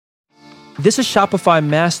This is Shopify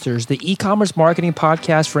Masters, the e-commerce marketing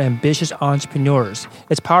podcast for ambitious entrepreneurs.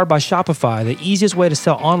 It's powered by Shopify, the easiest way to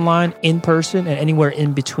sell online, in person, and anywhere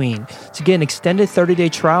in between. To get an extended 30-day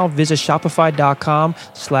trial, visit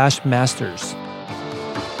shopify.com/masters.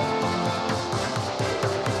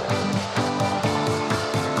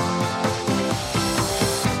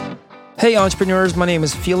 Hey entrepreneurs, my name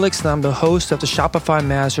is Felix and I'm the host of the Shopify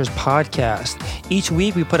Masters podcast. Each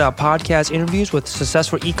week we put out podcast interviews with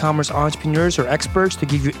successful e-commerce entrepreneurs or experts to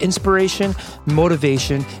give you inspiration,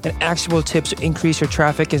 motivation, and actionable tips to increase your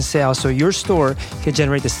traffic and sales so your store can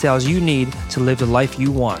generate the sales you need to live the life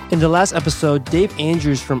you want. In the last episode, Dave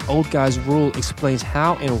Andrews from Old Guys Rule explains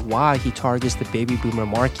how and why he targets the baby boomer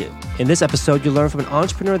market. In this episode, you'll learn from an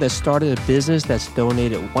entrepreneur that started a business that's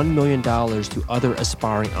donated $1 million to other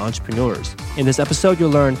aspiring entrepreneurs. In this episode,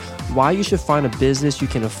 you'll learn why you should find a business you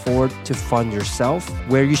can afford to fund yourself,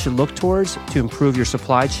 where you should look towards to improve your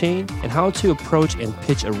supply chain, and how to approach and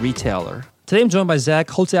pitch a retailer. Today, I'm joined by Zach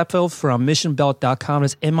Holzapfel from MissionBelt.com.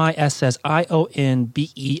 It's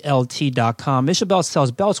MissionBelt.com. Mission Belt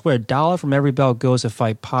sells belts where $1 from every belt goes to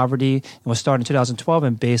fight poverty and was started in 2012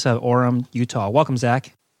 and based out of Orem, Utah. Welcome,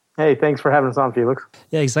 Zach. Hey, thanks for having us on, Felix.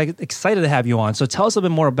 Yeah, excited to have you on. So tell us a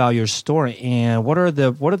bit more about your store and what are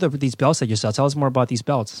these belts that you sell? Tell us more about these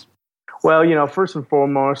belts. Well, first and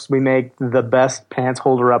foremost, we make the best pants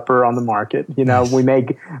holder upper on the market. Nice. We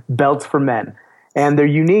make belts for men. And they're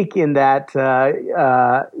unique in that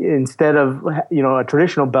instead of, a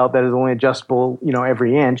traditional belt that is only adjustable,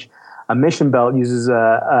 every inch, a Mission Belt uses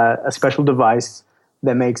a special device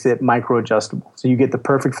that makes it micro-adjustable. So you get the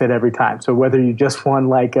perfect fit every time. So whether you just won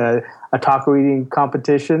like a taco eating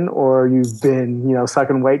competition or you've been,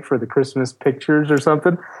 sucking weight for the Christmas pictures or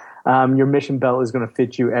something, your Mission Belt is going to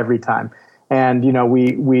fit you every time. And,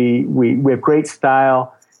 we have great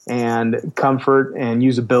style and comfort and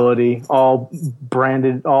usability, all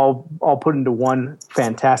branded, all put into one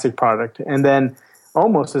fantastic product. And then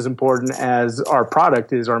almost as important as our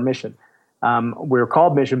product is our mission. We're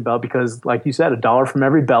called Mission Belt because, like you said, $1 from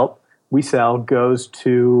every belt we sell goes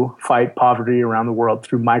to fight poverty around the world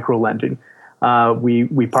through micro-lending.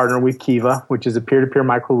 We partner with Kiva, which is a peer-to-peer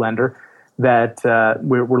micro-lender that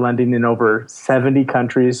we're lending in over 70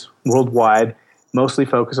 countries worldwide, mostly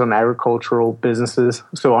focused on agricultural businesses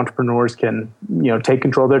so entrepreneurs can, take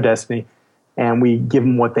control of their destiny, and we give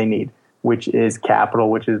them what they need, which is capital,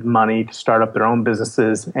 which is money to start up their own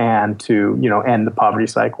businesses and to, end the poverty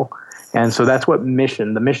cycle. And so that's what the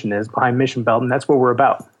mission is behind Mission Belt, and that's what we're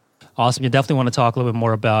about. Awesome. You definitely want to talk a little bit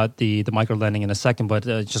more about the micro-lending in a second, but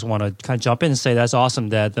just want to kind of jump in and say that's awesome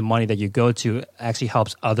that the money that you go to actually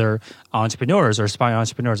helps other entrepreneurs or aspiring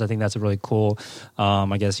entrepreneurs. I think that's a really cool,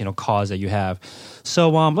 cause that you have. So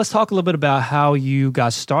let's talk a little bit about how you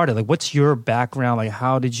got started. Like, what's your background? Like,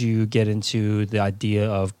 how did you get into the idea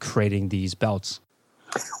of creating these belts?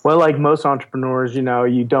 Well, like most entrepreneurs,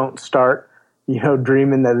 you don't start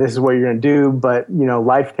dreaming that this is what you're going to do, but,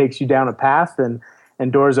 life takes you down a path and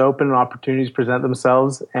doors open and opportunities present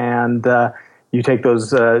themselves and you take those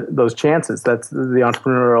chances. That's the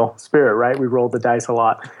entrepreneurial spirit, right? We roll the dice a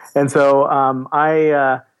lot. And so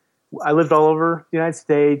I lived all over the United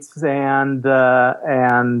States and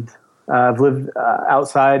I've lived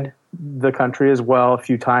outside the country as well a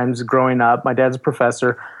few times growing up. My dad's a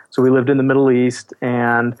professor, so we lived in the Middle East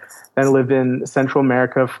and then lived in Central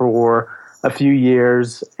America for a few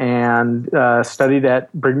years and studied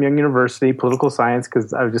at Brigham Young University, political science,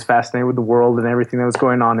 because I was just fascinated with the world and everything that was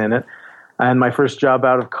going on in it. And my first job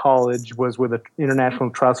out of college was with an international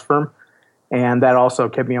trust firm. And that also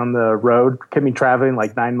kept me on the road, kept me traveling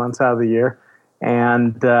like 9 months out of the year.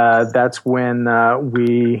 And that's when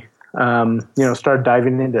we started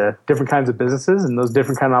diving into different kinds of businesses and those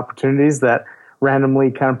different kind of opportunities that randomly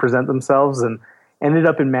kind of present themselves, and ended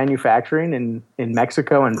up in manufacturing in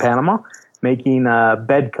Mexico and Panama, making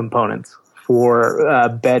bed components for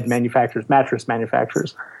bed manufacturers, mattress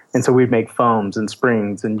manufacturers. And so we'd make foams and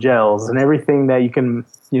springs and gels and everything that you can,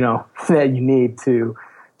 that you need to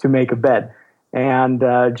make a bed. And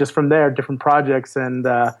just from there, different projects. And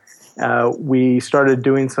we started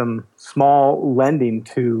doing some small lending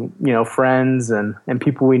to, friends and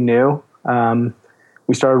people we knew.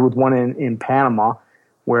 We started with one in Panama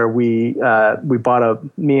where we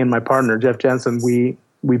bought me and my partner, Jeff Jensen,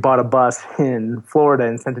 we bought a bus in Florida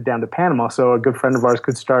and sent it down to Panama so a good friend of ours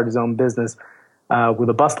could start his own business with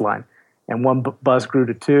a bus line. And one bus grew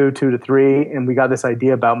to two to three, and we got this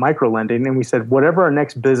idea about micro-lending, and we said, whatever our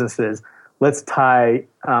next business is, let's tie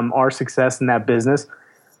our success in that business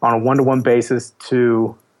on a one-to-one basis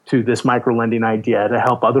to this micro-lending idea to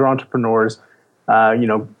help other entrepreneurs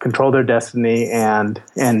control their destiny and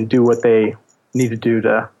do what they need to do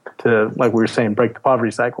to like we were saying, break the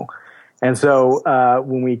poverty cycle. And so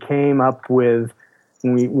when we came up with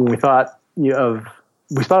when we thought we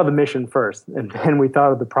thought of the mission first, and then we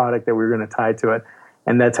thought of the product that we were going to tie to it.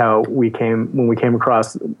 And that's how when we came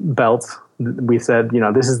across belts, we said,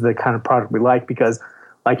 this is the kind of product we like because,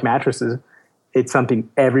 like mattresses, it's something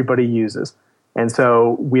everybody uses. And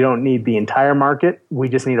so we don't need the entire market. We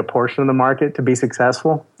just need a portion of the market to be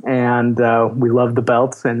successful. And we love the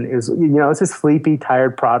belts. And it's a sleepy,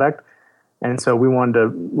 tired product. And so we wanted to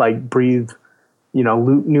breathe,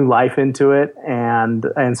 new life into it. And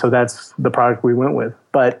so that's the product we went with.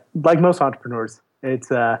 But like most entrepreneurs, it's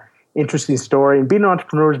interesting story. And being an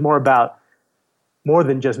entrepreneur is more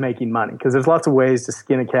than just making money, because there's lots of ways to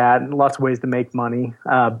skin a cat and lots of ways to make money.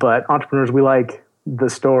 But entrepreneurs, we like the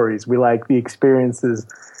stories, we like the experiences,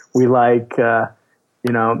 we like the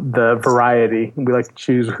variety. We like to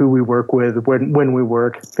choose who we work with, when we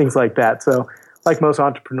work, things like that. So, like most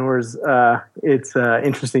entrepreneurs, it's an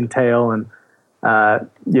interesting tale, and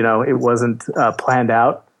it wasn't planned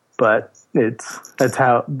out, but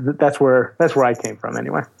that's where I came from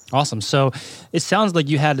anyway. Awesome. So it sounds like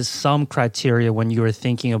you had some criteria when you were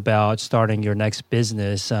thinking about starting your next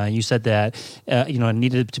business. You said that it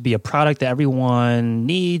needed to be a product that everyone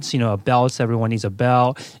needs. A belt, everyone needs a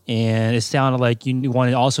belt, and it sounded like you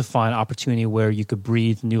wanted to also find opportunity where you could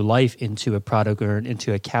breathe new life into a product or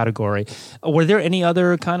into a category. Were there any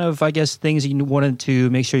other kind of, things that you wanted to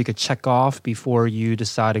make sure you could check off before you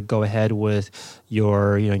decided to go ahead with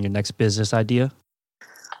your next business idea?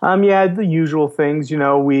 The usual things.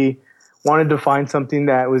 We wanted to find something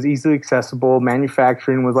that was easily accessible.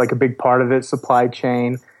 Manufacturing was like a big part of it. Supply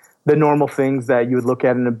chain, the normal things that you would look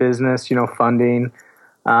at in a business. Funding,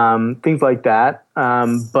 things like that.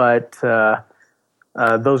 But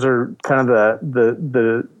those are kind of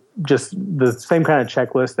the same kind of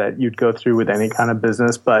checklist that you'd go through with any kind of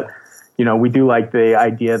business. But we do like the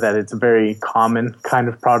idea that it's a very common kind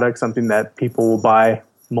of product, something that people will buy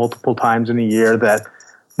multiple times in a year, that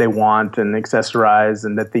they want and accessorize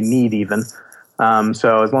and that they need even.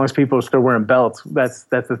 So as long as people are still wearing belts, that's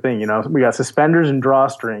the thing. We got suspenders and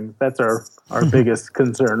drawstrings. That's our biggest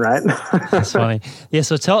concern, right? That's funny. Yeah.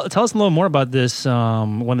 So tell us a little more about this.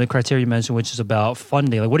 One of the criteria you mentioned, which is about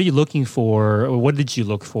funding. Like, what are you looking for, or what did you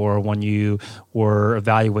look for when you were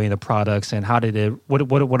evaluating the products, and how did it?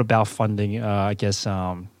 What about funding? Yeah,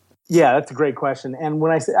 that's a great question. And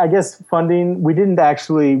when I say, funding, we didn't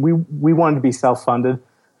actually. We wanted to be self-funded.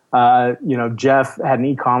 Jeff had an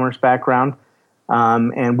e-commerce background,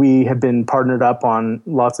 and we have been partnered up on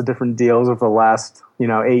lots of different deals over the last,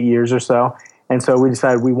 8 years or so. And so we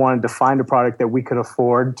decided we wanted to find a product that we could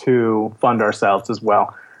afford to fund ourselves as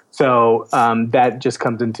well. So that just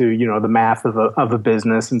comes into, the math of a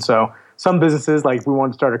business. And so some businesses, like we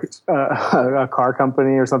want to start a car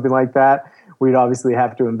company or something like that, we'd obviously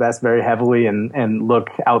have to invest very heavily and look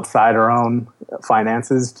outside our own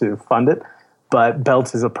finances to fund it. But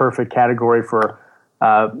belts is a perfect category for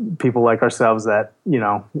people like ourselves that,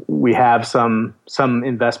 we have some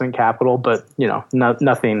investment capital, but,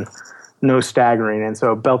 nothing, no staggering. And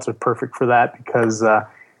so belts are perfect for that because,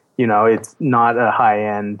 it's not a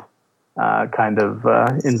high-end kind of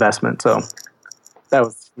investment. So that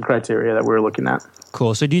was the criteria that we were looking at.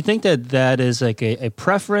 Cool. So do you think that is like a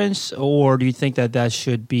preference, or do you think that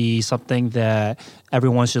should be something that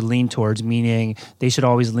everyone should lean towards, meaning they should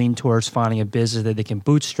always lean towards finding a business that they can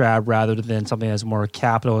bootstrap rather than something that's more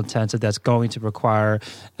capital intensive that's going to require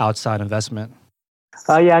outside investment?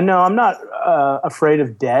 I'm not afraid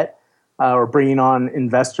of debt or bringing on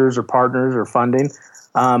investors or partners or funding.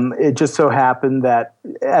 It just so happened that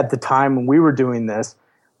at the time when we were doing this,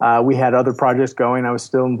 we had other projects going. I was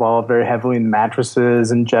still involved very heavily in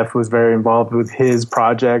mattresses, and Jeff was very involved with his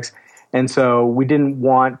projects. And so we didn't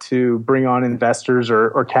want to bring on investors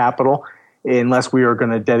or capital unless we were going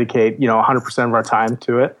to dedicate, 100% of our time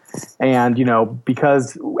to it. And,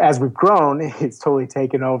 because as we've grown, it's totally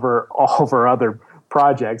taken over all of our other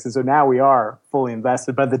projects. And so now we are fully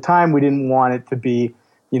invested. But at the time, we didn't want it to be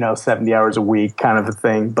 70 hours a week kind of a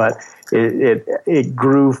thing, but it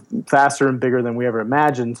grew faster and bigger than we ever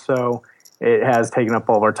imagined. So it has taken up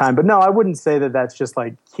all of our time. But no, I wouldn't say that that's just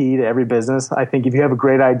like key to every business. I think if you have a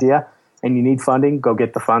great idea and you need funding, go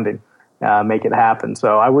get the funding, make it happen.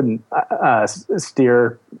 So I wouldn't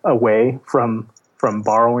steer away from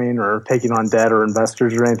borrowing or taking on debt or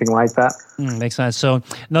investors or anything like that. Makes sense. So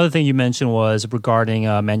another thing you mentioned was regarding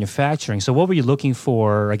manufacturing. So what were you looking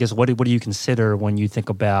for? What do you consider when you think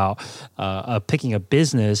about picking a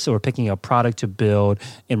business or picking a product to build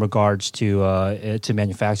in regards to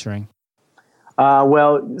manufacturing?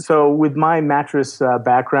 So with my mattress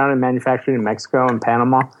background in manufacturing in Mexico and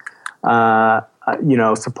Panama,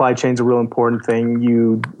 supply chain's a real important thing.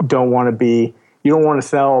 You don't want to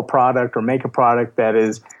sell a product or make a product that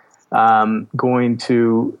is going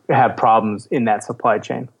to have problems in that supply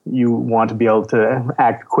chain. You want to be able to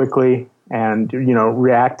act quickly and,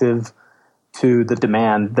 reactive to the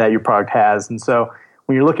demand that your product has. And so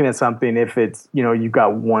when you're looking at something, if it's, you've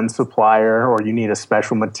got one supplier or you need a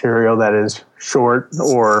special material that is short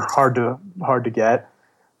or hard to get,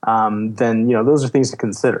 then, those are things to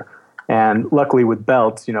consider. And luckily with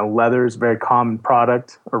belts, leather is a very common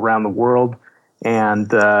product around the world.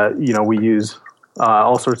 And, we use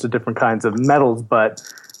all sorts of different kinds of metals, but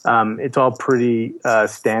it's all pretty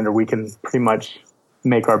standard. We can pretty much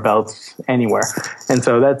make our belts anywhere. And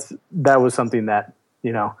so that was something that,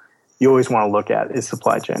 you always want to look at is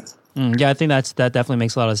supply chain. Yeah, I think that definitely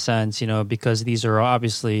makes a lot of sense, because these are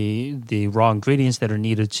obviously the raw ingredients that are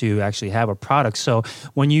needed to actually have a product. So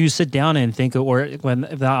when you sit down and think, or when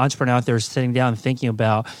the entrepreneur out there is sitting down and thinking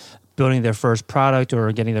about building their first product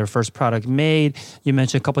or getting their first product made, you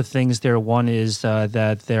mentioned a couple of things there. One is that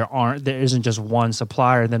there isn't just one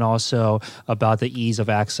supplier, and then also about the ease of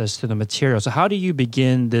access to the material. So how do you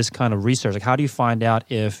begin this kind of research? Like, how do you find out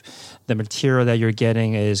if the material that you're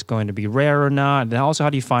getting is going to be rare or not? And then also, how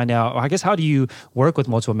do you find out, or I guess, how do you work with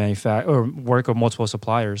multiple work with multiple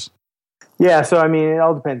suppliers? Yeah, so it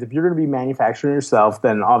all depends. If you're going to be manufacturing yourself,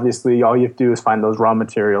 then obviously all you have to do is find those raw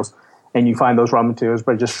materials. And you find those raw materials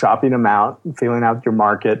by just shopping them out, feeling out your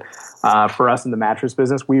market. For us in the mattress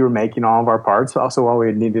business, we were making all of our parts. Also, all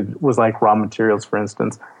we needed was like raw materials, for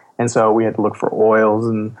instance. And so we had to look for oils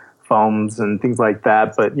and foams and things like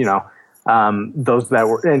that. But, those that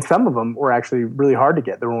were, and some of them were actually really hard to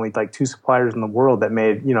get. There were only like 2 suppliers in the world that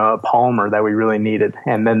made, a polymer that we really needed.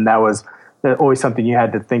 And then that was always something you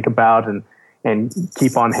had to think about and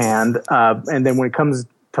keep on hand. And then when it comes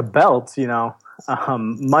to belts,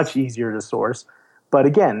 much easier to source. But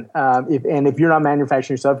again, if you're not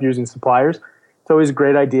manufacturing yourself, you're using suppliers, it's always a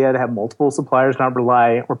great idea to have multiple suppliers, not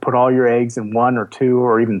rely or put all your eggs in 1 or 2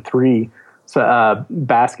 or even 3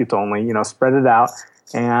 baskets only. Spread it out,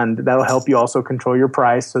 and that'll help you also control your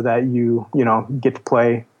price so that you get to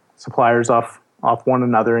play suppliers off one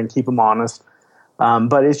another and keep them honest.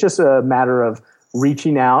 But it's just a matter of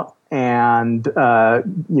reaching out and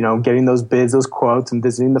getting those bids, those quotes, and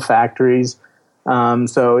visiting the factories.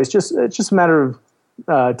 So it's just a matter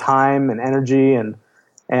of time and energy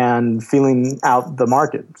and feeling out the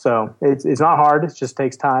market. So it's not hard. It just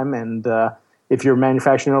takes time. And if you're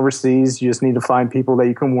manufacturing overseas, you just need to find people that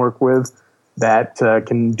you can work with that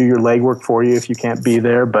can do your legwork for you if you can't be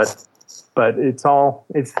there. But it's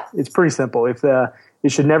pretty simple.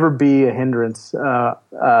 It should never be a hindrance.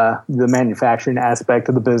 The manufacturing aspect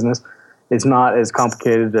of the business, it's not as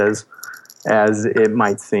complicated as it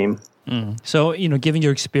might seem. So, given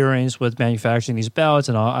your experience with manufacturing these belts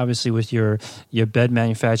and obviously with your bed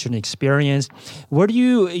manufacturing experience, where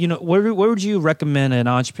would you recommend an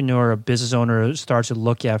entrepreneur, a business owner start to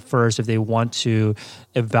look at first if they want to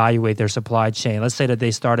evaluate their supply chain? Let's say that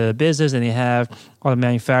they started a business and they have all the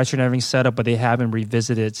manufacturing and everything set up, but they haven't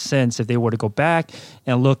revisited since. If they were to go back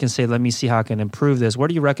and look and say, let me see how I can improve this, what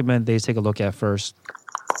do you recommend they take a look at first?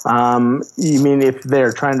 You mean if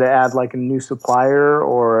they're trying to add like a new supplier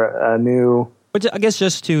or a new? But I guess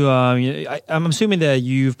just to, I'm assuming that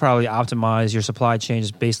you've probably optimized your supply chain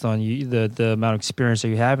just based on the amount of experience that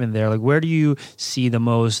you have in there. Like, where do you see the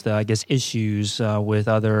most, issues with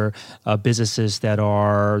other businesses that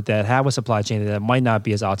have a supply chain that might not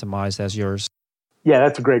be as optimized as yours? Yeah,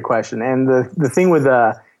 that's a great question. And the thing with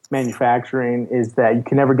manufacturing is that you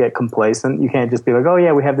can never get complacent. You can't just be like, oh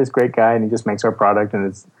yeah, we have this great guy and he just makes our product and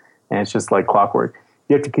it's just like clockwork.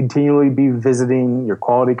 You have to continually be visiting your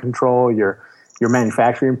quality control, your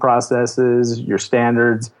manufacturing processes, your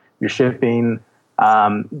standards, your shipping,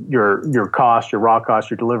 your cost, your raw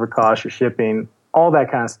cost, your deliver cost, your shipping, all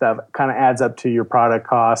that kind of stuff kind of adds up to your product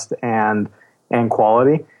cost and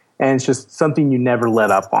quality. And it's just something you never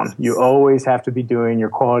let up on. You always have to be doing your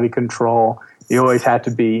quality control. You always have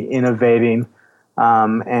to be innovating.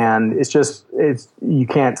 And you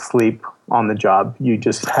can't sleep on the job. You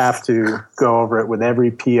just have to go over it with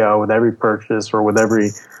every PO, with every purchase, or with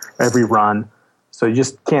every run. So you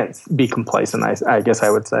just can't be complacent, I guess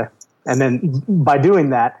I would say. And then by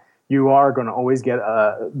doing that, you are going to always get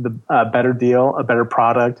a better deal, a better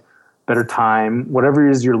product, better time, whatever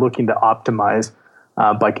it is you're looking to optimize.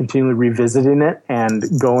 By continually revisiting it and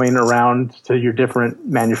going around to your different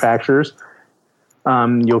manufacturers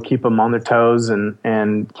you'll keep them on their toes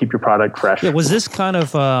and keep your product fresh. Yeah, was this kind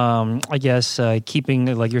of,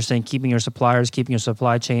 keeping, like you're saying, keeping your suppliers, keeping your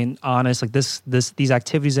supply chain honest, like these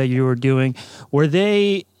activities that you were doing, were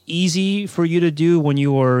they easy for you to do when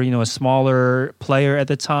you were, a smaller player at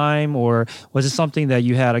the time, or was it something that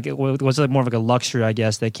you had? Was it more of like a luxury, I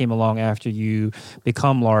guess, that came along after you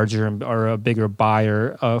become larger or a bigger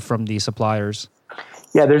buyer from the suppliers?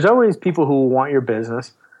 Yeah, there's always people who want your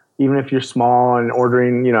business, even if you're small and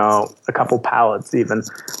ordering, a couple pallets. Even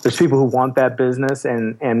there's people who want that business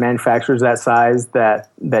and manufacturers that size that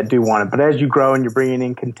do want it. But as you grow and you're bringing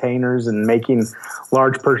in containers and making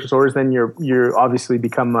large purchase orders, then you're obviously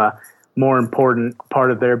become a more important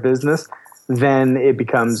part of their business. Then it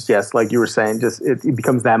becomes, yes, like you were saying, just it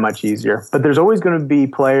becomes that much easier. But there's always going to be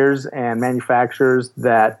players and manufacturers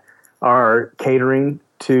that are catering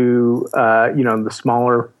to the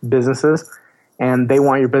smaller businesses. And they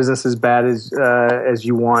want your business as bad as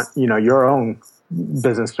you want, your own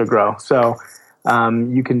business to grow. So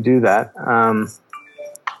you can do that.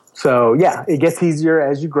 So yeah, it gets easier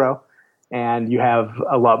as you grow, and you have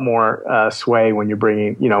a lot more sway when you're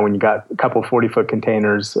bringing, when you got a couple 40-foot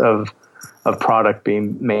containers of product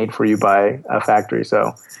being made for you by a factory.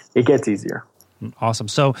 So it gets easier. Awesome.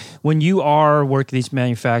 So when you are working with these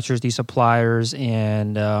manufacturers, these suppliers,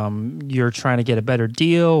 and you're trying to get a better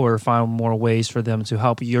deal or find more ways for them to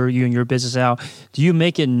help you and your business out, do you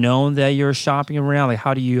make it known that you're shopping around? Like,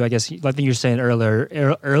 how do you, I guess, I think you're saying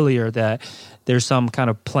earlier that there's some kind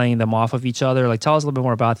of playing them off of each other. Like, tell us a little bit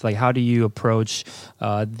more about that. Like, how do you approach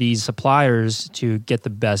these suppliers to get the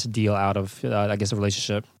best deal out of, I guess, a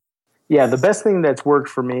relationship? Yeah, the best thing that's worked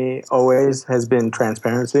for me always has been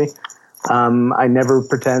transparency. I never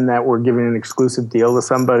pretend that we're giving an exclusive deal to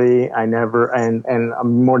somebody. And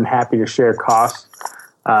I'm more than happy to share costs.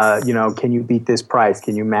 Can you beat this price?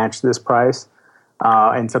 Can you match this price?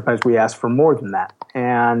 And sometimes we ask for more than that.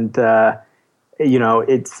 And,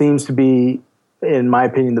 it seems to be, in my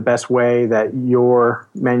opinion, the best way that your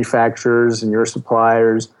manufacturers and your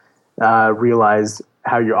suppliers realize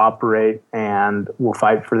how you operate and will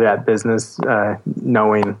fight for that business,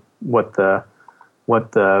 knowing what the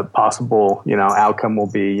possible, outcome will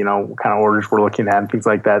be, what kind of orders we're looking at and things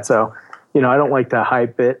like that. So, I don't like to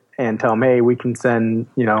hype it and tell them, hey, we can send,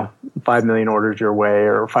 5 million orders your way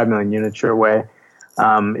or 5 million units your way,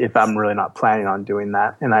 if I'm really not planning on doing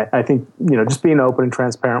that. And I think, just being open and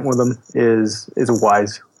transparent with them is a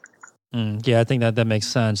wise. Yeah, I think that makes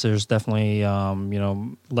sense. There's definitely,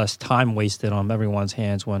 less time wasted on everyone's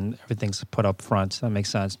hands when everything's put up front. That makes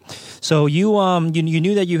sense. So you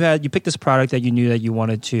knew that you picked this product that you knew that you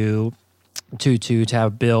wanted to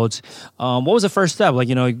have built. What was the first step? Like,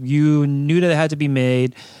 you knew that it had to be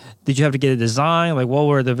made. Did you have to get a design? Like, what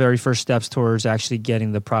were the very first steps towards actually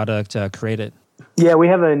getting the product created? Yeah, we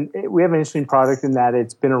have an interesting product in that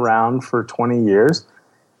it's been around for 20 years.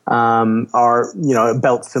 A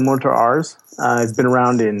belt similar to ours. It's been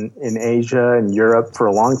around in Asia and Europe for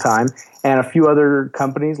a long time. And a few other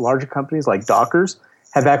companies, larger companies like Dockers,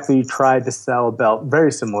 have actually tried to sell a belt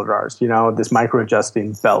very similar to ours, this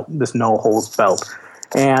micro-adjusting belt, this no-holes belt.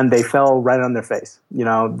 And they fell right on their face.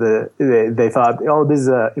 They thought, oh, this is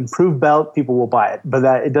an improved belt, people will buy it. But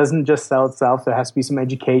that it doesn't just sell itself. There has to be some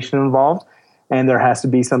education involved. And there has to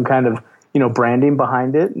be some kind of, branding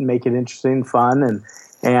behind it and make it interesting and fun.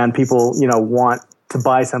 And people, want to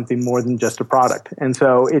buy something more than just a product. And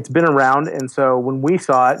so it's been around. And so when we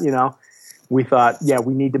saw it, we thought, yeah,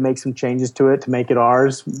 we need to make some changes to it to make it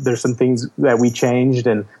ours. There's some things that we changed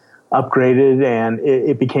and upgraded, and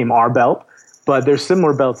it became our belt. But there's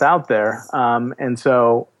similar belts out there. And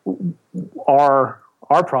so our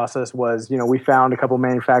process was, we found a couple of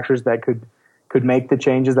manufacturers that could make the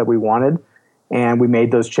changes that we wanted. And we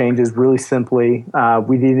made those changes really simply.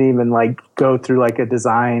 We didn't even go through a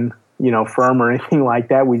design, firm or anything like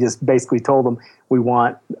that. We just basically told them we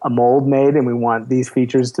want a mold made and we want these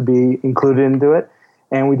features to be included into it.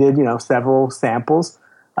 And we did, several samples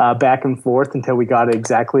back and forth until we got it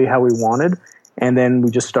exactly how we wanted. And then we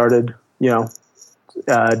just started,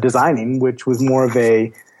 designing, which was more of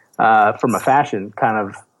from a fashion kind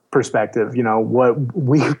of perspective. What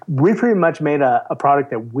we pretty much made a product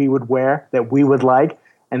that we would wear, that we would like,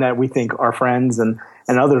 and that we think our friends and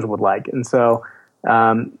others would like. And so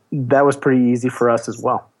that was pretty easy for us as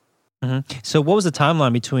well. Mm-hmm. So what was the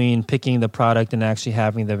timeline between picking the product and actually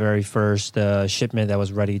having the very first shipment that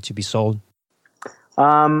was ready to be sold?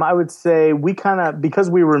 I would say we because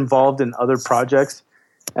we were involved in other projects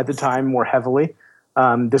at the time more heavily,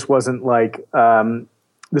 this wasn't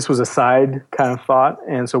this was a side kind of thought,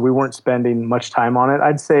 and so we weren't spending much time on it.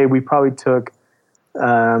 I'd say we probably took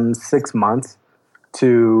 6 months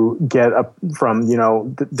to get up from,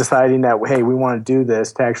 deciding that, hey, we want to do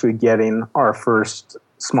this, to actually getting our first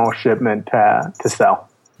small shipment to sell.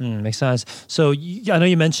 Makes sense. So I know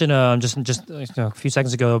you mentioned just a few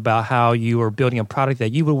seconds ago about how you were building a product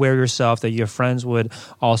that you would wear yourself, that your friends would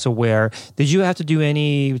also wear. Did you have to do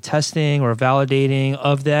any testing or validating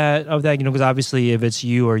of that? Because obviously, if it's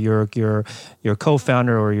you or your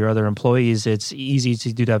co-founder or your other employees, it's easy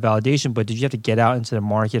to do that validation. But did you have to get out into the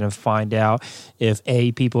market and find out if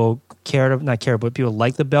A, people but people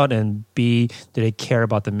like the belt, and B, do they care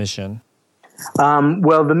about the mission?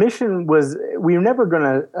 Well, the mission was,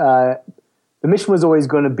 the mission was always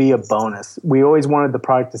going to be a bonus. We always wanted the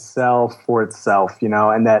product to sell for itself,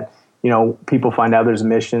 and that, people find out there's a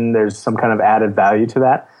mission, there's some kind of added value to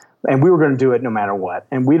that. And we were going to do it no matter what.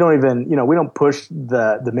 And we don't even, we don't push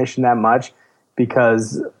the mission that much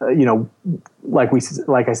because, like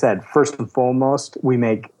I said, first and foremost, we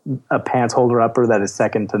make a pants holder upper that is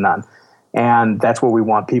second to none. And that's what we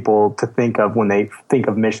want people to think of when they think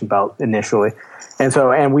of Mission Belt initially.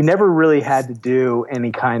 And we never really had to do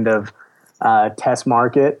any kind of test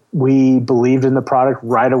market. We believed in the product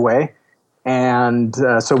right away. And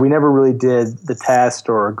so we never really did the test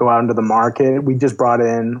or go out into the market. We just brought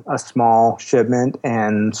in a small shipment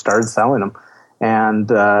and started selling them. And,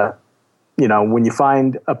 when you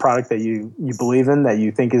find a product that you believe in, that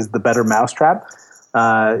you think is the better mousetrap,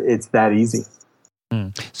 it's that easy.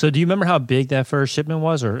 So do you remember how big that first shipment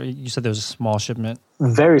was, or you said there was a small shipment?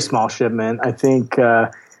 Very small shipment, I think.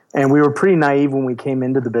 And we were pretty naive when we came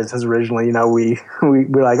into the business originally. We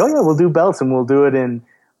were like, oh yeah, we'll do belts and we'll do it in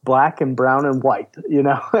black and brown and white,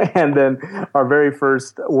 And then our very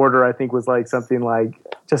first order, I think, was like something like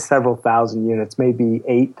just several thousand units, maybe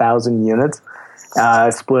 8,000 units,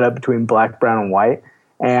 split up between black, brown, and white.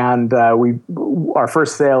 And our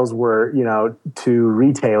first sales were, to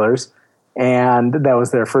retailers. And that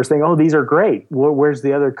was their first thing. Oh, these are great. Where's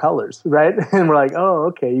the other colors, right? And we're like, oh,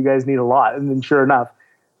 okay, you guys need a lot. And then sure enough,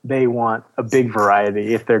 they want a big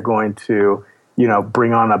variety if they're going to,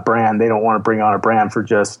 bring on a brand. They don't want to bring on a brand for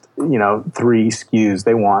just, 3 SKUs.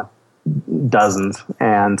 They want dozens.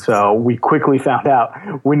 And so we quickly found out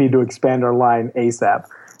we need to expand our line ASAP.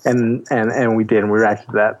 And we did, and we reacted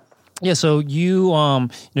to that. Yeah, so you,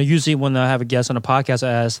 usually when I have a guest on a podcast,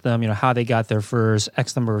 I ask them, how they got their first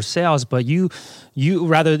X number of sales. But you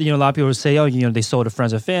rather, a lot of people would say, oh, they sold to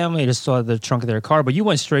friends and family, just saw the trunk of their car. But you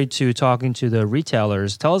went straight to talking to the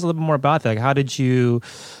retailers. Tell us a little bit more about that. Like, how did you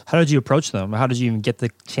approach them? How did you even get the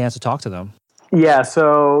chance to talk to them? Yeah,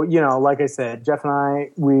 so like I said, Jeff and I,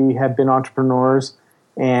 we have been entrepreneurs,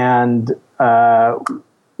 and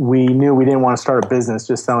we knew we didn't want to start a business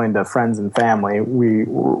just selling to friends and family. We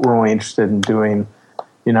were only interested in doing,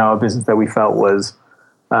 a business that we felt was,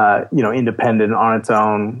 independent on its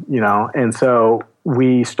own, And so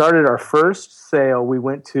we started our first sale. We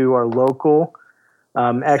went to our local,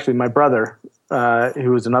 actually my brother,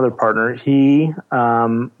 who was another partner, he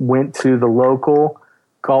went to the local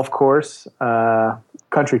golf course,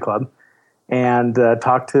 country club, and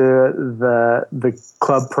talked to the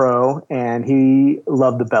club pro, and he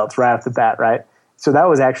loved the belts right off the bat, right? So that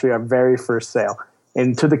was actually our very first sale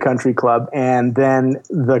into the country club. And then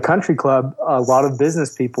the country club, a lot of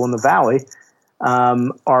business people in the Valley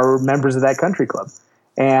are members of that country club.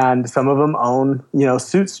 And some of them own,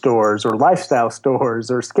 suit stores or lifestyle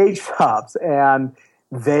stores or skate shops. And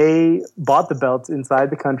they bought the belts inside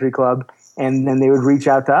the country club, and then they would reach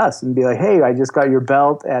out to us and be like, hey, I just got your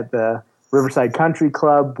belt at the Riverside Country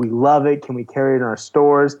Club. We love it. Can we carry it in our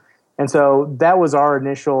stores? And so that was our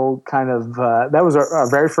initial kind of, that was our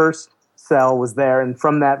very first sale was there. And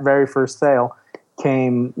from that very first sale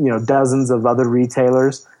came, dozens of other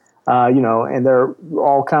retailers, and they're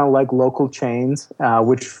all kind of like local chains,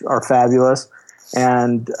 which are fabulous.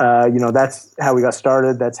 And, that's how we got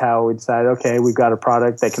started. That's how we decided, okay, we've got a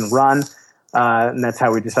product that can run. And that's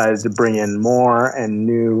how we decided to bring in more and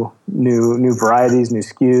new varieties, new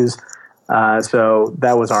SKUs. So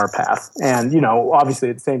that was our path. And, obviously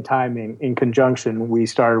at the same time in conjunction, we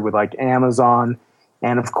started with like Amazon.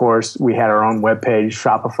 And of course we had our own webpage,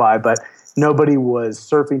 Shopify, but nobody was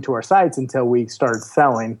surfing to our sites until we started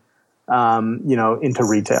selling, into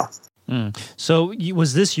retail. So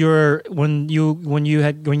was this when you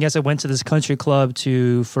guys went to this country club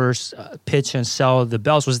to first pitch and sell the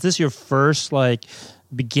belts, was this your first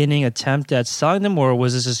beginning attempt at selling them, or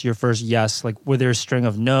was this just your first yes? Like, were there a string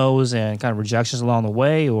of no's and kind of rejections along the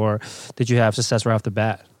way, or did you have success right off the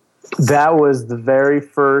bat? That was the very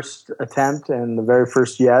first attempt and the very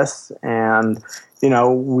first yes. And,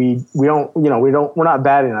 we're not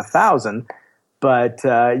batting 1,000, but,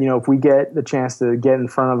 if we get the chance to get in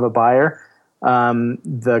front of a buyer,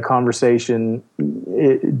 the conversation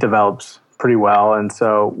it develops pretty well. And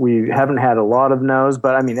so we haven't had a lot of no's,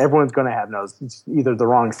 but I mean, everyone's going to have no's. It's either the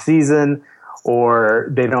wrong season or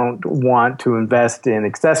they don't want to invest in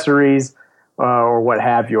accessories or what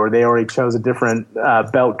have you, or they already chose a different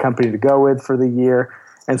belt company to go with for the year.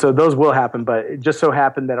 And so those will happen, but it just so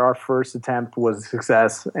happened that our first attempt was a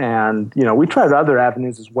success. And, we tried other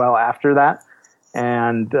avenues as well after that.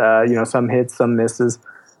 And, some hits, some misses.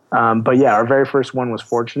 But yeah, our very first one was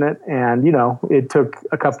fortunate. And, it took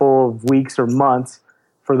a couple of weeks or months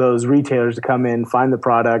for those retailers to come in, find the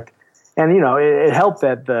product. And, it helped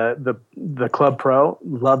that the club pro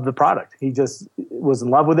loved the product. He just was in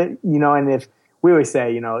love with it, and if we always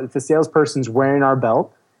say, if the salesperson's wearing our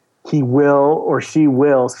belt, he will or she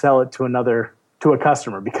will sell it to a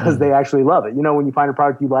customer because they actually love it. When you find a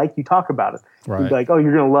product you like, you talk about it. Right. You'd be like, oh,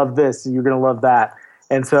 you're going to love this, and you're going to love that.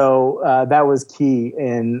 And so that was key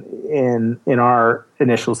in our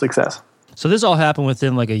initial success. So this all happened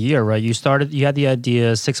within like a year, right? You had the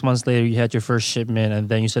idea. 6 months later, you had your first shipment, and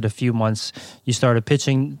then you said a few months you started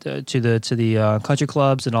pitching to the country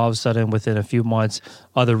clubs, and all of a sudden, within a few months,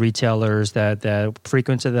 other retailers that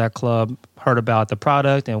frequented that club heard about the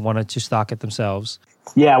product and wanted to stock it themselves.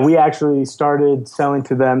 Yeah, we actually started selling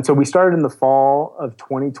to them. So we started in the fall of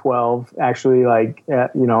 2012, actually,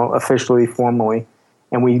 officially, formally,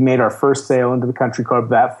 and we made our first sale into the country club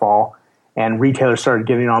that fall. And retailers started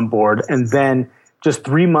getting on board. And then just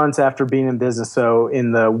 3 months after being in business, so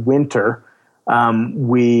in the winter,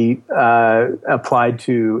 we applied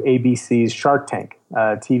to ABC's Shark Tank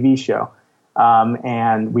TV show.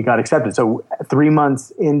 And we got accepted. So 3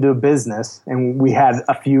 months into business, and we had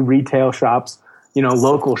a few retail shops,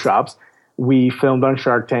 local shops. We filmed on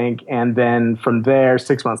Shark Tank. And then from there,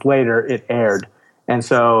 6 months later, it aired. And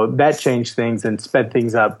so that changed things and sped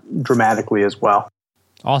things up dramatically as well.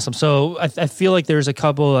 Awesome. So I feel like there's a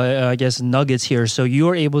couple, nuggets here. So you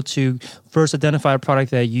were able to first identify a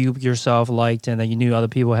product that you yourself liked and that you knew other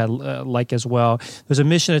people had liked as well. There's a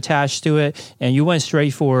mission attached to it, and you went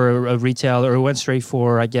straight for a retailer, or went straight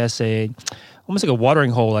for, almost like a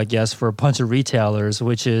watering hole, for a bunch of retailers,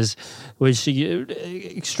 which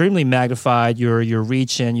extremely magnified your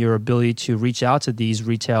reach and your ability to reach out to these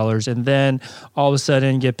retailers, and then all of a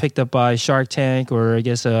sudden get picked up by Shark Tank, or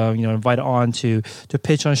invited on to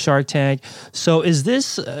pitch on Shark Tank. So is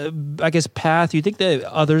this, path? You think that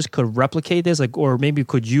others could replicate this, or maybe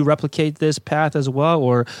could you replicate this path as well,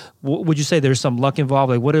 or would you say there's some luck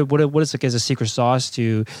involved? What is a secret sauce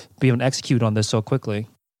to be able to execute on this so quickly?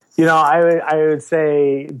 I would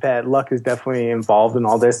say that luck is definitely involved in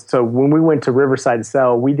all this. So when we went to Riverside to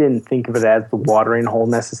sell, we didn't think of it as the watering hole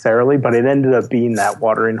necessarily, but it ended up being that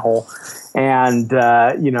watering hole. And,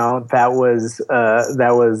 that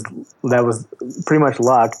was pretty much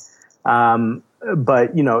luck.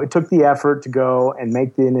 But, it took the effort to go and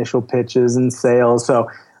make the initial pitches and sales.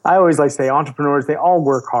 So I always like to say entrepreneurs, they all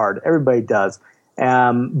work hard. Everybody does.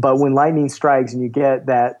 But when lightning strikes and you get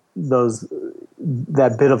that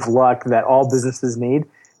bit of luck that all businesses need,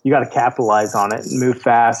 you got to capitalize on it and move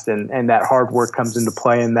fast, and that hard work comes into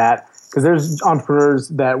play in that, because there's entrepreneurs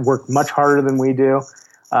that work much harder than we do,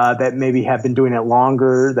 that maybe have been doing it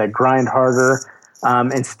longer, that grind harder,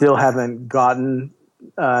 and still haven't gotten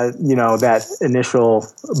that initial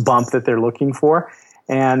bump that they're looking for,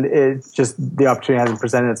 and it just, the opportunity hasn't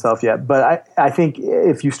presented itself yet. But I think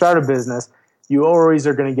if you start a business, you always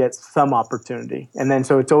are going to get some opportunity. And then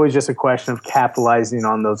so it's always just a question of capitalizing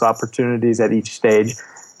on those opportunities at each stage.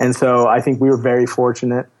 And so I think we were very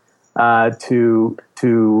fortunate to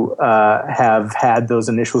have had those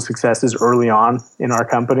initial successes early on in our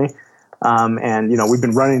company. And, we've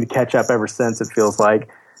been running to catch up ever since, it feels like,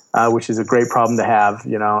 which is a great problem to have,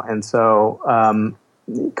 And so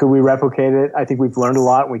could we replicate it? I think we've learned a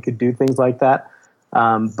lot. We could do things like that.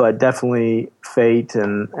 But definitely fate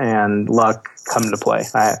and luck come into play.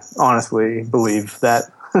 I honestly believe that,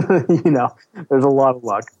 there's a lot of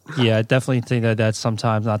luck. Yeah, I definitely think that that's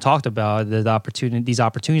sometimes not talked about, these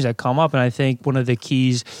opportunities that come up. And I think one of the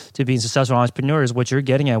keys to being a successful entrepreneur is what you're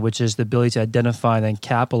getting at, which is the ability to identify and then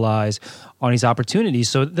capitalize on these opportunities.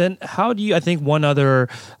 So then I think one other,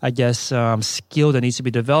 skill that needs to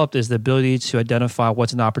be developed is the ability to identify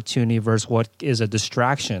what's an opportunity versus what is a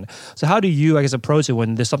distraction. So how do you, approach it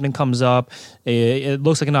when there's something comes up, it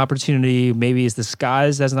looks like an opportunity, maybe it's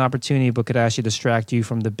disguised as an opportunity, but could actually distract you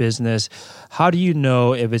from the business? How do you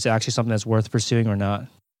know if it's actually something that's worth pursuing or not?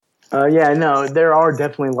 There are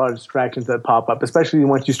definitely a lot of distractions that pop up, especially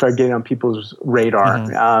once you start getting on people's radar.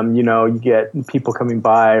 Mm-hmm. You get people coming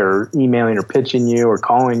by or emailing or pitching you or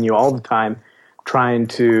calling you all the time, trying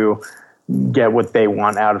to, get what they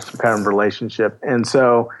want out of some kind of relationship. And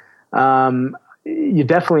so you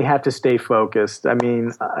definitely have to stay focused. I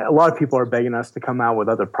mean, a lot of people are begging us to come out with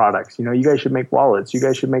other products. You know, you guys should make wallets. You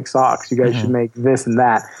guys should make socks. You guys should make this and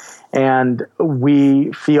that. And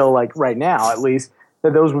we feel like right now, at least,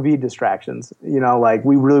 that those would be distractions. You know, like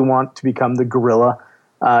we really want to become the gorilla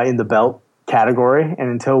in the belt category. And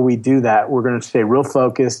until we do that, we're going to stay real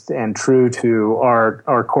focused and true to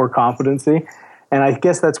our core competency. And I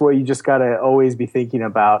guess that's what you just got to always be thinking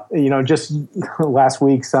about. You know, just last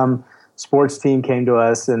week, some sports team came to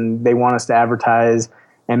us and they want us to advertise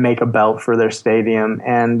and make a belt for their stadium.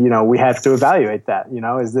 And, you know, we have to evaluate that. You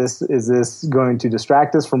know, is this going to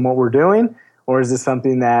distract us from what we're doing? Or is this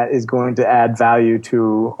something that is going to add value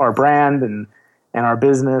to our brand and our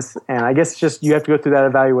business? And I guess just you have to go through that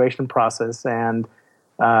evaluation process. And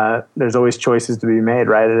there's always choices to be made,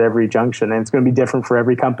 right, at every junction. And it's going to be different for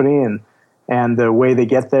every company. And the way they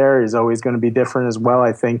get there is always going to be different as well,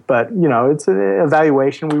 I think. But, you know, it's an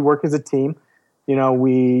evaluation. We work as a team. You know,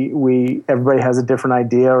 everybody has a different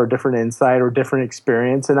idea or different insight or different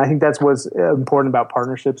experience. And I think that's what's important about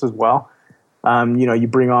partnerships as well. You know, you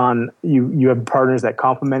bring on, you have partners that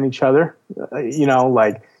complement each other. You know,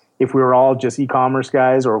 like if we were all just e-commerce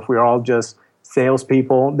guys or if we were all just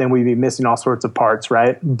salespeople, then we'd be missing all sorts of parts,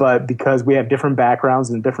 right? But because we have different backgrounds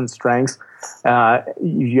and different strengths,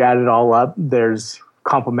 you add it all up, there's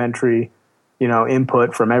complementary, you know,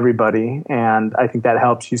 input from everybody. And I think that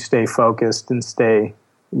helps you stay focused and stay,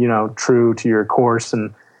 you know, true to your course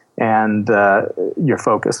and your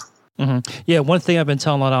focus. Mm-hmm. Yeah, one thing I've been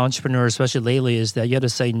telling a lot of entrepreneurs, especially lately, is that you have to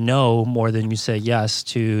say no more than you say yes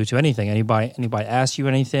to anything. Anybody asks you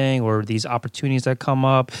anything or these opportunities that come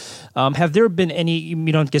up. Have there been any,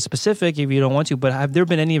 you don't get specific if you don't want to, but have there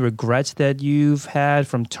been any regrets that you've had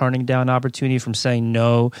from turning down opportunity, from saying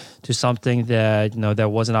no to something that, you know, that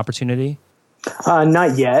was an opportunity?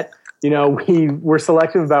 Not yet. You know, we're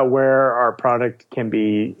selective about where our product can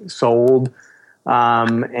be sold. You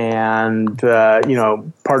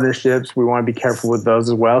know, partnerships, we want to be careful with those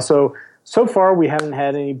as well. So far we haven't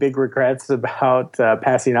had any big regrets about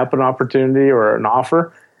passing up an opportunity or an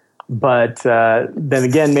offer. But then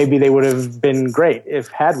again, maybe they would have been great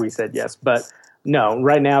had we said yes. But no,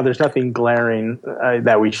 right now there's nothing glaring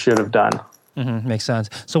that we should have done. Mm-hmm, makes sense.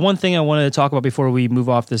 So one thing I wanted to talk about before we move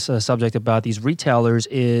off this subject about these retailers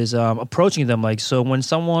is approaching them. Like, so when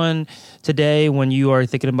someone today, when you are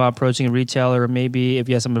thinking about approaching a retailer, or maybe if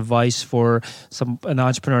you have some advice for an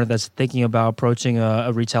entrepreneur that's thinking about approaching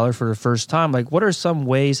a retailer for the first time, like what are some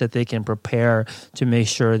ways that they can prepare to make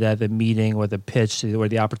sure that the meeting or the pitch or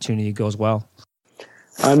the opportunity goes well?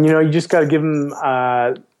 You know, you just got to give them,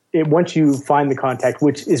 once you find the contact,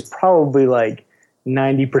 which is probably like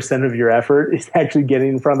 90% of your effort, is actually getting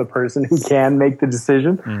in front of the person who can make the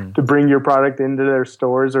decision to bring your product into their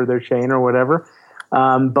stores or their chain or whatever.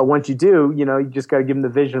 But once you do, you know, you just got to give them the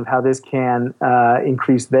vision of how this can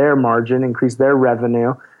increase their margin, increase their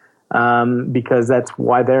revenue, because that's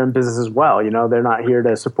why they're in business as well. You know, they're not here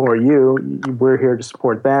to support you. We're here to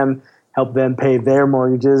support them, help them pay their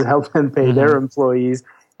mortgages, help them pay their employees.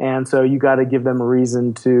 And so you got to give them a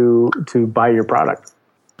reason to buy your product.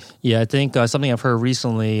 Yeah, I think something I've heard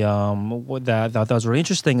recently that I thought was really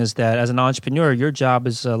interesting is that as an entrepreneur, your job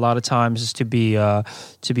is a lot of times is to be a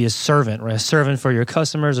servant, right? A servant for your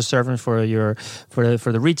customers, a servant for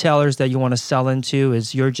the retailers that you want to sell into.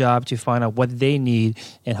 It's your job to find out what they need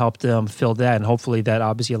and help them fill that, and hopefully that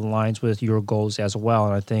obviously aligns with your goals as well.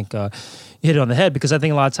 And I think you hit it on the head, because I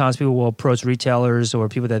think a lot of times people will approach retailers or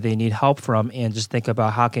people that they need help from and just think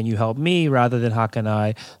about how can you help me rather than how can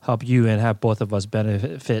I help you and have both of us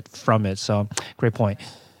benefit from it. So great point.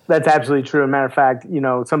 That's absolutely true. As a matter of fact, you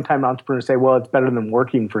know, sometimes entrepreneurs say, well, it's better than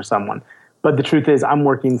working for someone. But the truth is I'm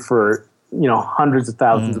working for, you know, hundreds of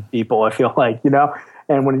thousands of people, I feel like, you know,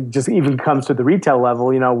 and when it just even comes to the retail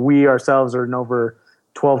level, you know, we ourselves are in over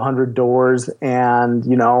 1,200 doors, and,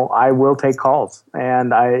 you know, I will take calls.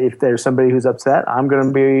 And if there's somebody who's upset, I'm going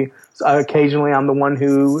to be, occasionally I'm the one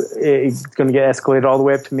who is going to get escalated all the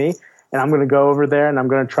way up to me. And I'm going to go over there and I'm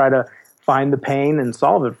going to try to find the pain and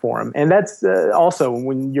solve it for them. And that's also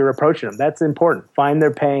when you're approaching them, that's important. Find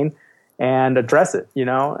their pain and address it, you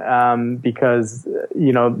know, because,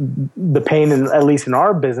 you know, the pain, at least in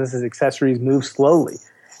our business, is accessories move slowly.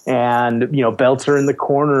 And, you know, belts are in the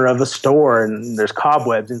corner of a store and there's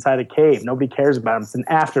cobwebs inside a cave. Nobody cares about them. It's an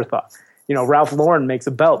afterthought. You know, Ralph Lauren makes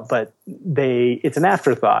a belt, but it's an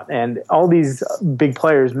afterthought. And all these big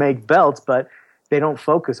players make belts, but they don't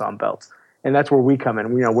focus on belts. And that's where we come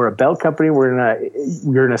in. You know, we're a belt company. We're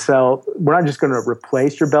gonna sell. We're not just going to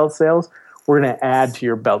replace your belt sales. we're going to add to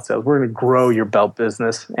your belt sales. We're going to grow your belt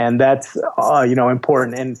business. And that's,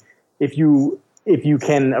 important. And if you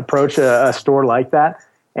can approach a store like that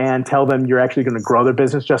and tell them you're actually going to grow their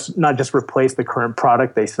business, not just replace the current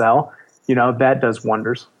product they sell, that does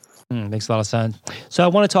wonders. Makes a lot of sense. So I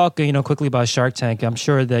want to talk, quickly about Shark Tank. I'm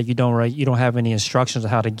sure that you don't have any instructions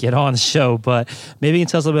on how to get on the show, but maybe you can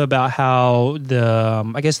tell us a little bit about how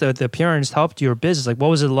the appearance helped your business. Like, what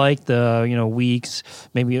was it like the weeks,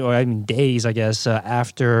 maybe, or I mean days, I guess,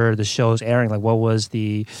 after the show's airing? Like, what was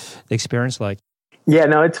the experience like? Yeah,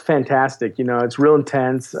 no, it's fantastic. It's real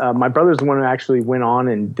intense. My brother's the one who actually went on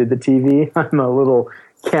and did the TV. I'm a little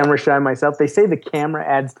camera shy myself. They say the camera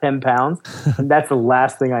adds 10 pounds, and that's the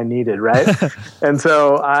last thing I needed, right? And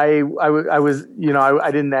so I was,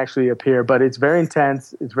 I didn't actually appear, but it's very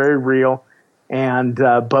intense. It's very real. And,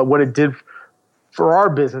 but what it did for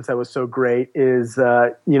our business that was so great is,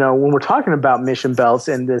 when we're talking about mission belts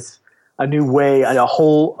and a new way,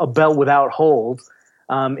 a belt without holes,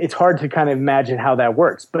 it's hard to kind of imagine how that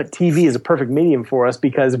works. But TV is a perfect medium for us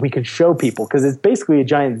because we can show people, because it's basically a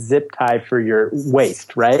giant zip tie for your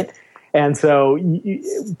waist, right? And so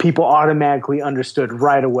people automatically understood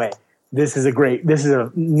right away, this is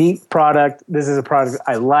a neat product. This is a product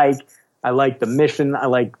I like. I like the mission. I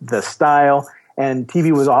like the style. And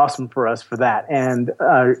TV was awesome for us for that. And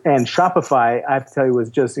Shopify, I have to tell you, was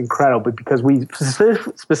just incredible because we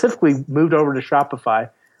specifically moved over to Shopify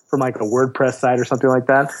from like a WordPress site or something like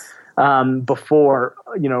that, before,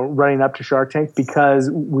 running up to Shark Tank,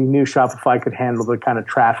 because we knew Shopify could handle the kind of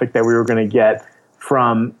traffic that we were going to get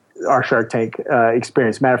from our Shark Tank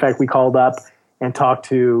experience. Matter of fact, we called up and talked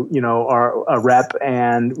to, a rep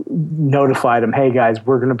and notified them, hey guys,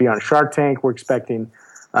 we're going to be on Shark Tank. We're expecting,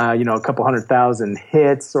 a couple 100,000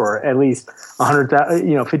 hits, or at least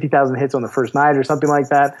 50,000 hits on the first night or something like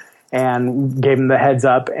that. And gave them the heads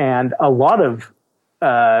up. And a lot of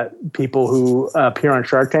people who appear on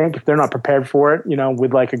Shark Tank, if they're not prepared for it,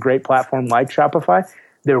 with like a great platform like Shopify,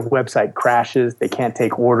 their website crashes. They can't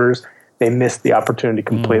take orders. They miss the opportunity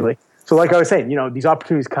completely. So like I was saying, these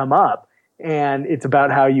opportunities come up, and it's about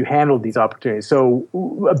how you handle these opportunities. So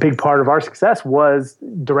a big part of our success was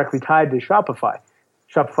directly tied to Shopify.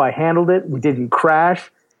 Shopify handled it. We didn't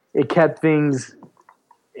crash. It kept things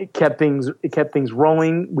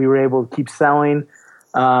rolling. We were able to keep selling.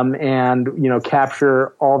 And capture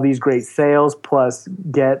all these great sales, plus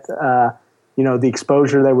get the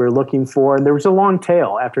exposure that we were looking for. And there was a long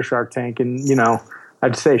tail after Shark Tank, and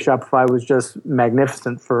I'd say Shopify was just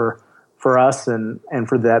magnificent for us and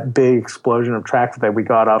for that big explosion of traffic that we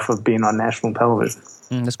got off of being on national television.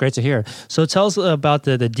 That's great to hear. So tell us about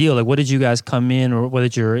the deal. Like, what did you guys come in, or what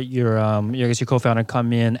did your co-founder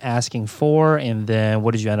come in asking for, and then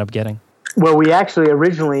what did you end up getting? Well, we actually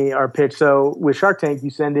originally, our pitch, so with Shark Tank, you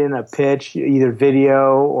send in a pitch, either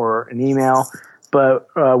video or an email, but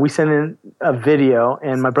we send in a video,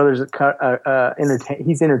 and my brother's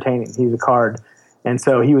he's entertaining. He's a card, and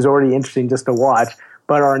so he was already interesting just to watch.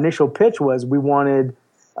 But our initial pitch was we were going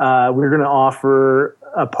to offer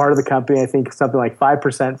a part of the company, I think something like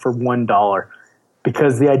 5% for $1.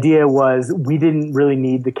 Because the idea was we didn't really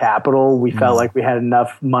need the capital. We felt like we had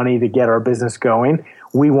enough money to get our business going.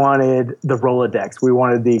 We wanted the Rolodex. We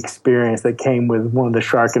wanted the experience that came with one of the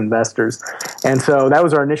shark investors. And so that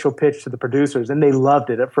was our initial pitch to the producers. And they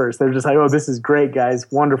loved it at first. They were just like, oh, this is great, guys.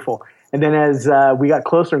 Wonderful. And then as we got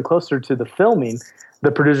closer and closer to the filming,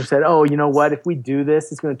 the producer said, oh, you know what? If we do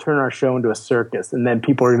this, it's going to turn our show into a circus. And then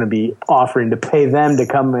people are going to be offering to pay them to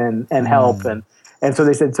come in and help. And so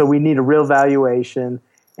they said, so we need a real valuation,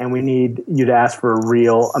 and we need you to ask for a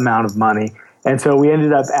real amount of money. And so we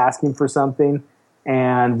ended up asking for something,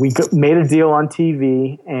 and we made a deal on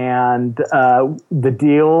TV. And the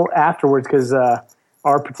deal afterwards, because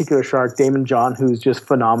our particular shark, Daymond John, who's just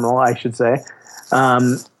phenomenal, I should say,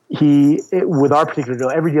 with our particular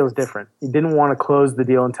deal, every deal is different. He didn't want to close the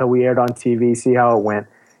deal until we aired on TV, see how it went.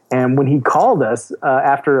 And when he called us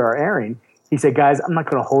after our airing, he said, guys, I'm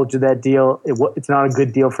not going to hold you that deal. It's not a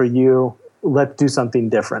good deal for you. Let's do something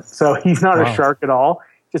different. So he's not a shark at all.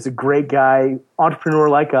 Just a great guy, entrepreneur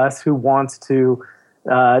like us, who wants to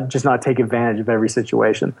just not take advantage of every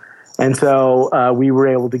situation. And so we were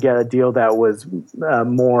able to get a deal that was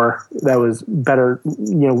better,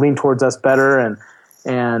 leaned towards us better,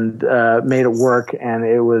 and made it work. And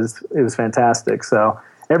it was fantastic. So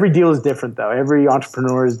every deal is different, though. Every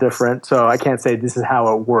entrepreneur is different. So I can't say this is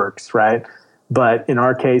how it works, right? But in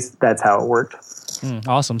our case, that's how it worked.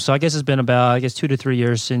 Awesome. So I guess it's been about, 2 to 3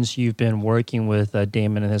 years since you've been working with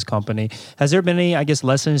Daymond and his company. Has there been any,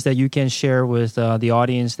 lessons that you can share with the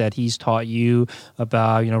audience that he's taught you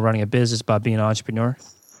about, running a business, about being an entrepreneur?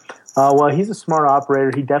 Well, he's a smart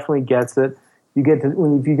operator. He definitely gets it.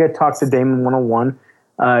 If you get talk to Damon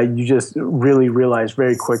 101, you just really realize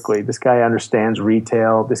very quickly this guy understands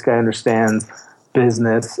retail. This guy understands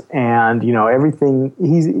business, and everything.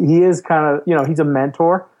 He is kind of he's a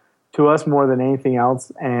mentor to us more than anything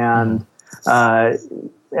else, and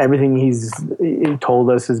everything he told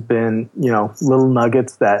us has been little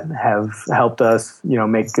nuggets that have helped us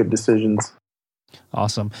make good decisions.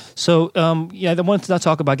 Awesome. So, I wanted to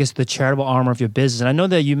talk about, I guess, the charitable arm of your business. And I know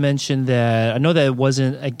that you mentioned that, I know that it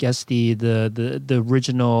wasn't, I guess, the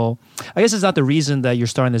original, I guess it's not the reason that you're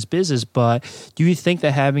starting this business, but do you think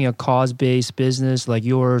that having a cause-based business like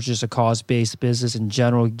yours, just a cause-based business in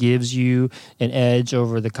general, gives you an edge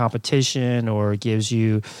over the competition, or does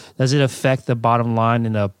it affect the bottom line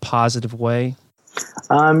in a positive way?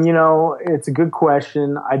 It's a good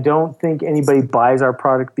question. I don't think anybody buys our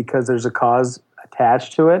product because there's a cause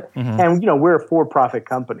attached to it. Mm-hmm. And, we're a for-profit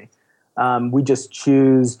company. We just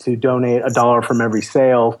choose to donate $1 from every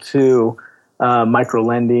sale to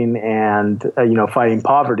micro-lending and, fighting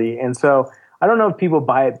poverty. And so I don't know if people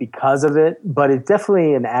buy it because of it, but it's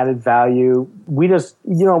definitely an added value. We just,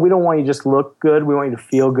 we don't want you to just look good. We want you to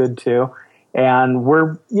feel good too. And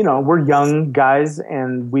we're young guys,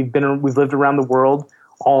 and we've lived around the world.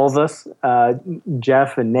 All of us,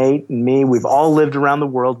 Jeff and Nate and me, we've all lived around the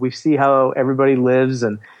world. We see how everybody lives,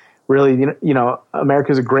 and really,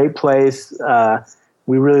 America's a great place.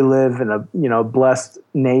 We really live in a blessed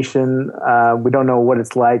nation. We don't know what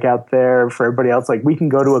it's like out there for everybody else. Like, we can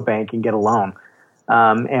go to a bank and get a loan.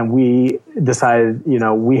 And we decided,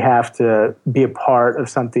 we have to be a part of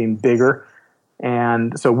something bigger.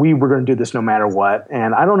 And so we were going to do this no matter what.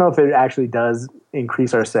 And I don't know if it actually does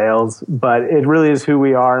increase our sales, but it really is who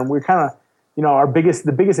we are. And we're kind of,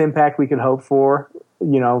 the biggest impact we can hope for,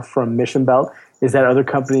 from Mission Belt is that other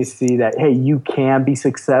companies see that, hey, you can be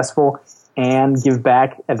successful and give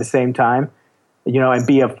back at the same time, and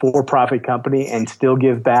be a for-profit company and still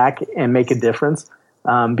give back and make a difference.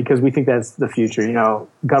 Because we think that's the future.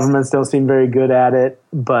 Governments don't seem very good at it,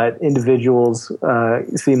 but individuals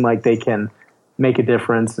seem like they can make a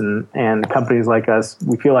difference, and companies like us,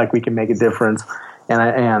 we feel like we can make a difference,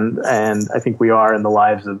 and I think we are in the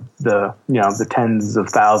lives of the tens of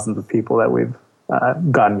thousands of people that we've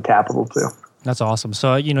gotten capital to. That's awesome.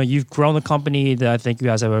 So, you've grown the company. I think you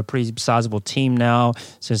guys have a pretty sizable team now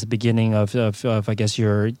since the beginning of I guess,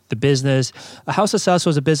 the business. How successful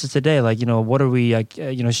is the business today? Like, what are we,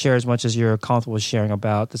 share as much as you're comfortable sharing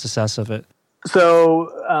about the success of it. So,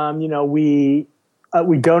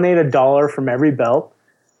 we donate $1 from every belt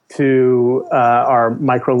to our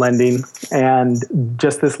micro lending, and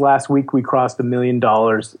just this last week we crossed $1 million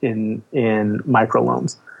in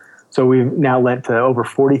microloans. So we've now lent to over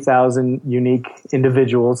 40,000 unique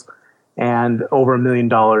individuals, and over $1 million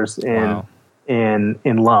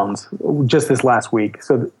in loans just this last week.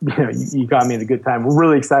 So you got me at a good time. We're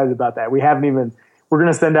really excited about that. We're going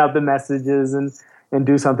to send out the messages and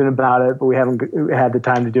do something about it, but we haven't had the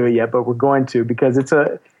time to do it yet. But we're going to, because it's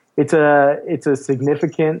a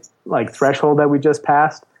significant threshold that we just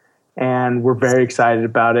passed, and we're very excited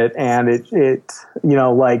about it. And it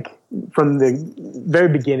from the very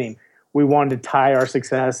beginning, we wanted to tie our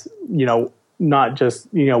success, not just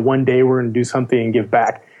one day we're going to do something and give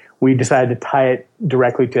back. We decided to tie it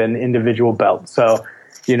directly to an individual belt. So,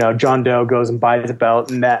 John Doe goes and buys a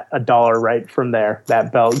belt, and that $1 right from there,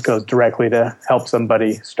 that belt goes directly to help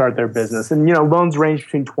somebody start their business. And, loans range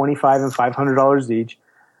between $25 and $500 each.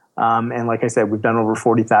 And like I said, we've done over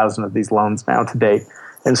 40,000 of these loans now to date.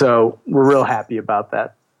 And so we're real happy about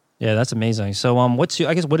that. Yeah, that's amazing. So,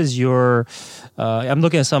 what is your? I'm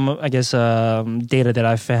looking at some, data that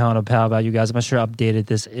I found about you guys. I'm not sure how updated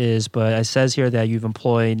this is, but it says here that you've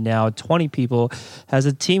employed now 20 people. Has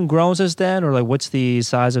the team grown since then, or what's the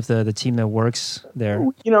size of the team that works there?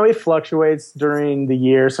 It fluctuates during the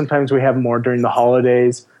year. Sometimes we have more during the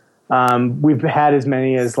holidays. We've had as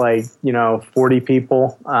many as 40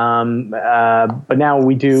 people, but now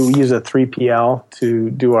we use a 3PL to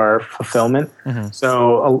do our fulfillment. Mm-hmm.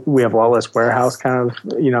 So we have a lot less warehouse kind of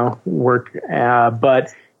work.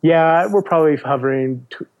 But yeah, we're probably hovering,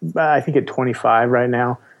 I think, at 25 right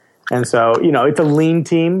now. And so it's a lean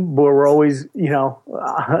team, but we're always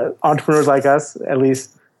entrepreneurs like us, at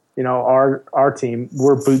least our team,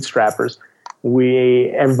 we're bootstrappers.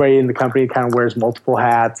 Everybody in the company kind of wears multiple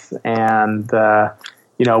hats, and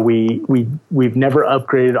we've never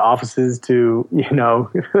upgraded offices to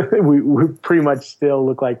we pretty much still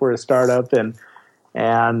look like we're a startup,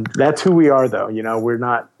 and that's who we are, though. We're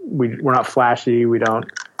not flashy. We don't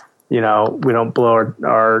blow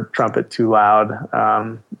our trumpet too loud,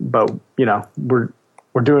 but we're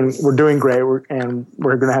we're doing great, and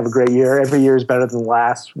we're going to have a great year. Every year is better than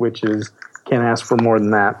last, which is can't ask for more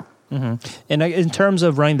than that. Mm-hmm. And in terms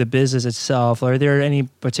of running the business itself, are there any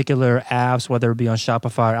particular apps, whether it be on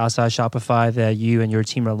Shopify or outside Shopify, that you and your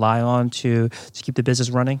team rely on to keep the business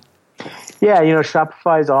running? Yeah,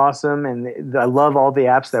 Shopify is awesome, and I love all the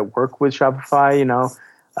apps that work with Shopify.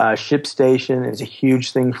 ShipStation is a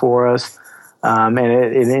huge thing for us, and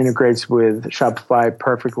it integrates with Shopify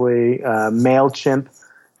perfectly. MailChimp,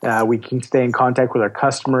 we can stay in contact with our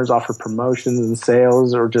customers, offer promotions and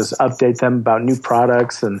sales, or just update them about new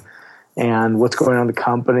products and what's going on in the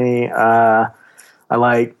company.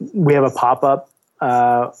 We have a pop-up,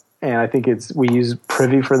 and I think we use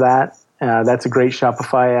Privy for that. That's a great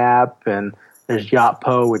Shopify app, and there's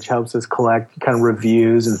Yotpo, which helps us collect kind of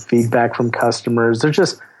reviews and feedback from customers. There's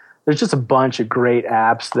just a bunch of great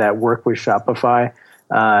apps that work with Shopify.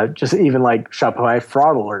 Just even like Shopify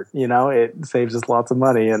Fraud Alert, it saves us lots of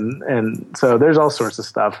money, and so there's all sorts of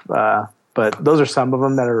stuff. But those are some of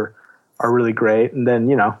them that are really great. And then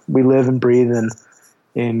we live and breathe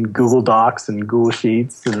in Google Docs and Google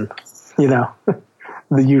Sheets, and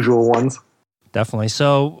the usual ones. Definitely.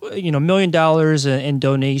 So, $1 million in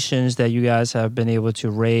donations that you guys have been able to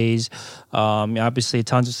raise. Obviously,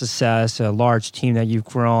 tons of success, a large team that you've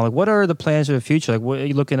grown. Like, what are the plans for the future? Like, what are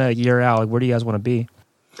you looking at a year out? Like, where do you guys want to be?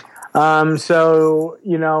 So,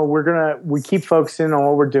 we keep focusing on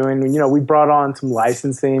what we're doing. We brought on some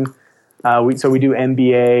licensing. We do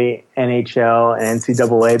NBA, NHL, and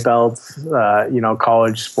NCAA belts,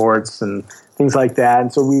 college sports and things like that.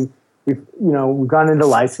 And so we've gone into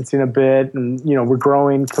licensing a bit, and we're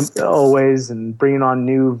growing always and bringing on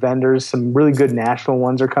new vendors. Some really good national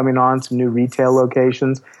ones are coming on, some new retail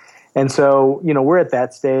locations, and so we're at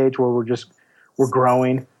that stage where we're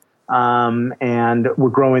growing, and we're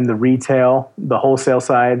growing the wholesale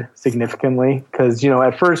side significantly, because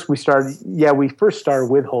at first we first started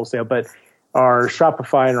with wholesale, but our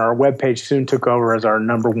Shopify and our webpage soon took over as our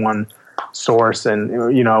number one source, and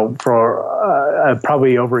for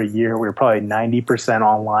probably over a year we were probably 90%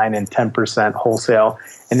 online and 10% wholesale,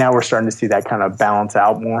 and now we're starting to see that kind of balance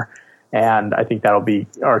out more, and I think that'll be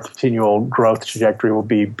our continual growth trajectory will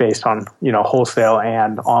be based on wholesale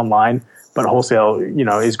and online. But wholesale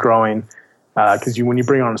is growing, because when you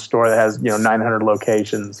bring on a store that has 900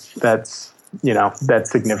 locations, that's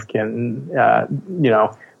significant,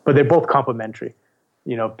 but they're both complementary.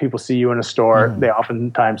 People see you in a store, they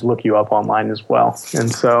oftentimes look you up online as well. And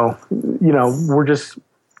so, we're just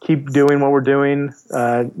keep doing what we're doing,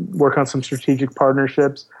 work on some strategic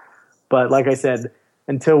partnerships. But like I said,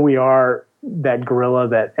 until we are that gorilla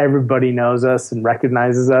that everybody knows us and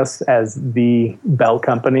recognizes us as the belt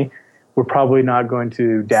company, we're probably not going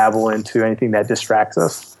to dabble into anything that distracts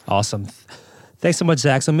us. Awesome. Thanks so much,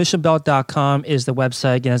 Zach. So missionbelt.com is the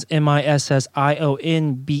website. Again, it's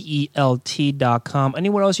missionbelt.com.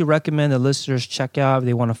 Anywhere else you recommend the listeners check out if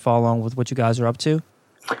they want to follow along with what you guys are up to?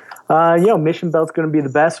 Mission Belt's going to be the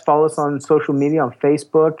best. Follow us on social media, on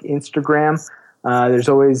Facebook, Instagram. There's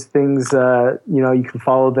always things, you can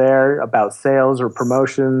follow there about sales or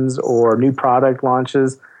promotions or new product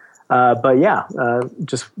launches.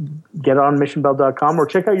 Just get on missionbelt.com or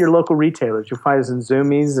check out your local retailers. You'll find us in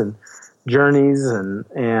Zumiez and Journeys and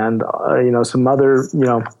some other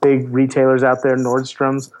big retailers out there,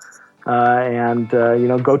 Nordstrom's,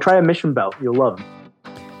 go try a Mission Belt. You'll love them.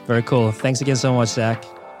 Very cool. Thanks again so much, Zach.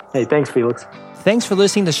 Hey, thanks, Felix. Thanks for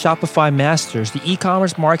listening to Shopify Masters, the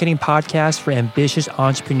e-commerce marketing podcast for ambitious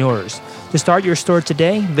entrepreneurs. To start your store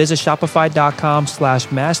today, visit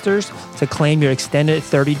shopify.com/masters to claim your extended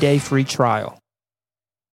 30-day free trial.